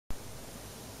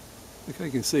Okay,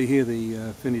 you can see here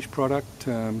the finished product.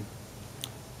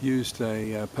 Used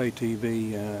a pay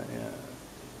TV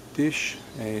dish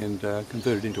and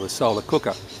converted into a solar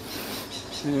cooker.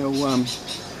 Now,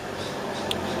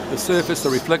 the surface, the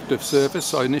reflective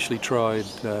surface, I initially tried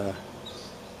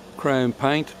chrome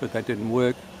paint, but that didn't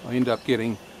work. I ended up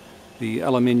getting the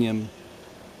aluminium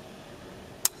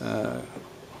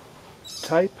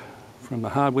tape from the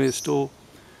hardware store,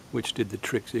 which did the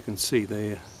trick. You can see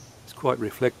there, it's quite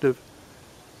reflective,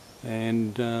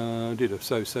 and did a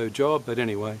so-so job, but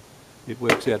anyway, it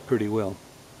works out pretty well.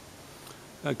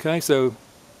 Okay, so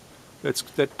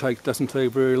that doesn't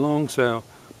take very long.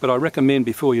 But I recommend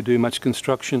before you do much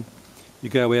construction, you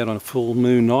go out on a full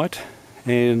moon night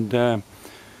and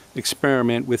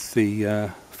experiment with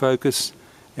the focus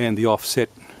and the offset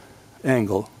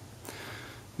angle.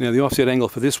 Now, the offset angle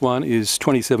for this one is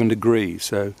 27 degrees,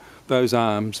 so those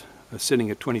arms are sitting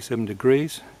at 27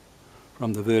 degrees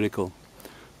from the vertical.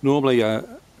 Normally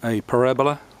a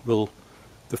parabola the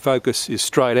focus is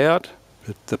straight out,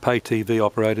 but the pay TV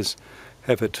operators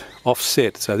have it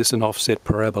offset, so this is an offset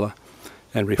parabola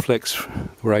and reflects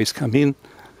the rays come in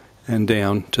and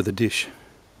down to the dish,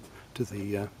 to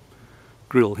the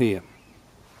grill here.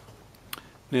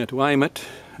 Now, to aim it,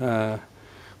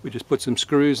 we just put some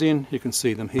screws in. You can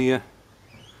see them here.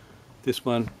 This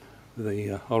one for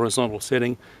the horizontal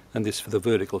setting and this for the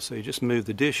vertical. So you just move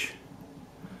the dish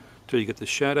till you get the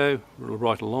shadow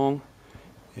right along,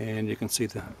 and you can see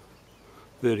the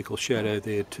vertical shadow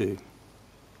there too.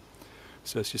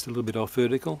 So it's just a little bit off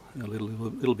vertical, a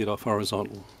little bit off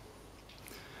horizontal.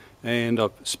 And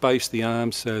I've spaced the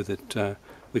arms so that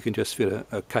we can just fit a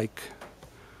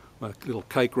little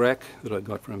cake rack that I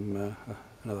got from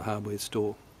another hardware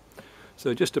store.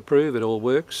 So just to prove it all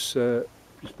works,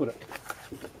 just put a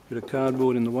bit of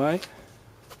cardboard in the way,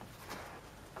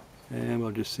 and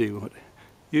we'll just see what.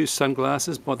 Use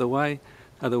sunglasses, by the way,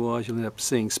 otherwise you'll end up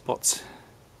seeing spots.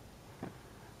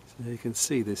 So you can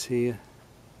see this here,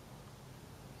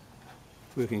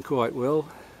 working quite well.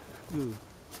 Ooh.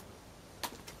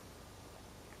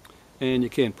 And you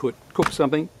can cook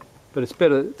something, but it's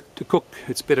better to cook.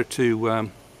 It's better to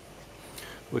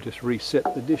we'll just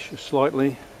reset the dish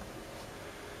slightly.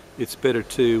 It's better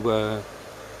to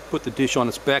put the dish on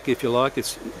its back if you like.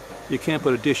 You can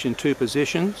put a dish in two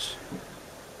positions,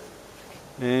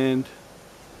 and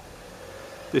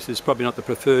this is probably not the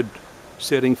preferred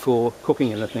setting for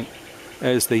cooking anything,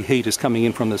 as the heat is coming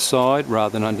in from the side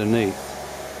rather than underneath.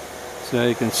 So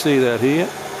you can see that here.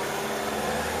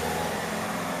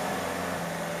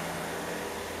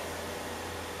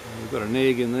 We've got an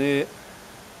egg in there.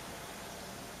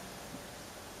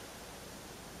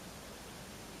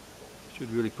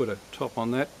 Should really put a top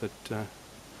on that, but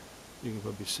you can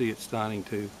probably see it starting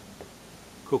to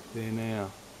cook there now.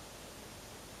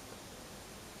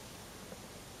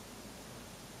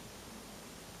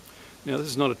 Now, this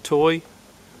is not a toy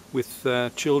with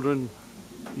children.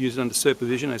 Use it under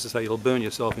supervision. As I say, you'll burn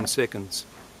yourself in seconds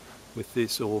with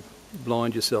this or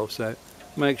blind yourself, so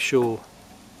make sure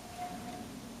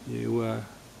you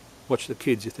watch the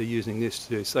kids if they're using this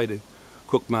to, say, to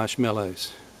cook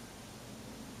marshmallows,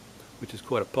 which is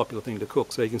quite a popular thing to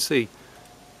cook. So you can see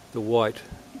the white,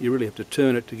 you really have to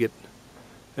turn it to get,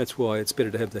 that's why it's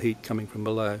better to have the heat coming from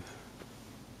below.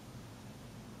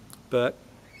 But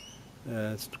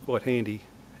it's quite handy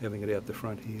having it out the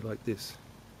front here like this.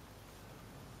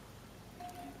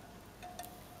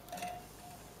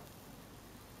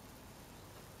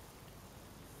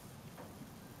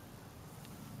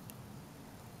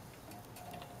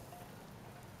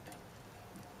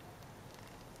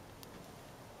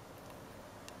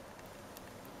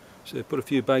 So put a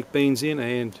few baked beans in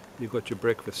and you've got your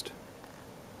breakfast.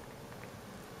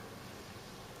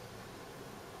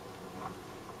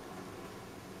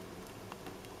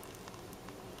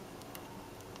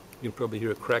 You can probably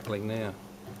hear it crackling now.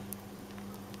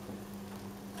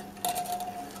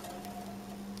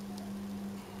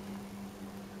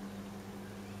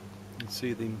 You can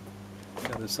see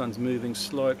how the sun's moving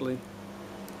slightly,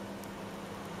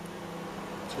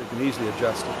 so you can easily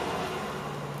adjust it.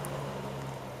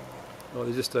 Oh,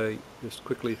 there's just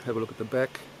quickly have a look at the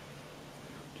back.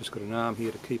 Just got an arm here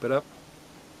to keep it up.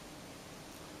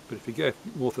 But if you go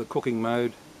more for the cooking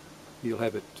mode, you'll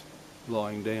have it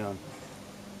lying down.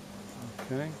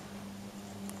 Okay.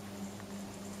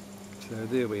 So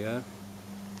there we are.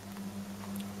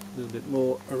 A little bit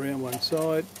more around one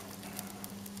side.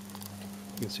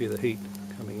 You can see the heat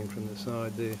coming in from the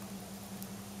side there.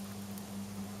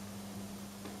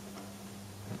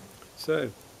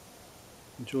 So,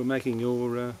 enjoy making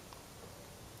your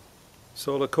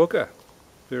solar cooker.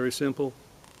 Very simple,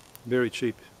 very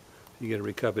cheap. you get a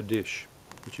recovered dish,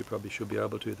 which you probably should be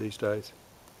able to these days.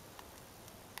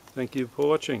 Thank you for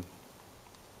watching.